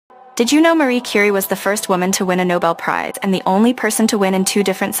Did you know Marie Curie was the first woman to win a Nobel Prize and the only person to win in 2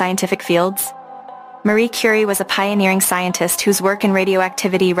 different scientific fields? Marie Curie was a pioneering scientist whose work in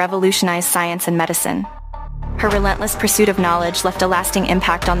radioactivity revolutionized science and medicine. Her relentless pursuit of knowledge left a lasting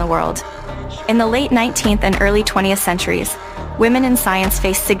impact on the world. In the late 19th and early 20th centuries, women in science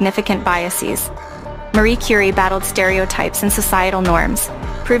faced significant biases. Marie Curie battled stereotypes and societal norms,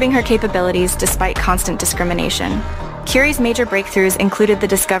 proving her capabilities despite constant discrimination. Curie's major breakthroughs included the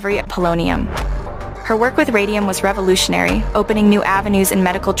discovery of polonium. Her work with radium was revolutionary, opening new avenues in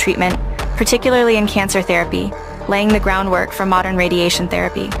medical treatment, particularly in cancer therapy, laying the groundwork for modern radiation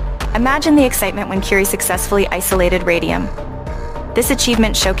therapy. Imagine the excitement when Curie successfully isolated radium. This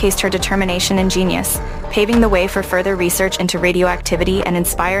achievement showcased her determination and genius, paving the way for further research into radioactivity and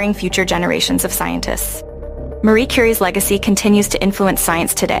inspiring future generations of scientists. Marie Curie's legacy continues to influence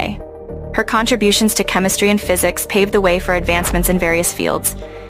science today. Her contributions to chemistry and physics paved the way for advancements in various fields,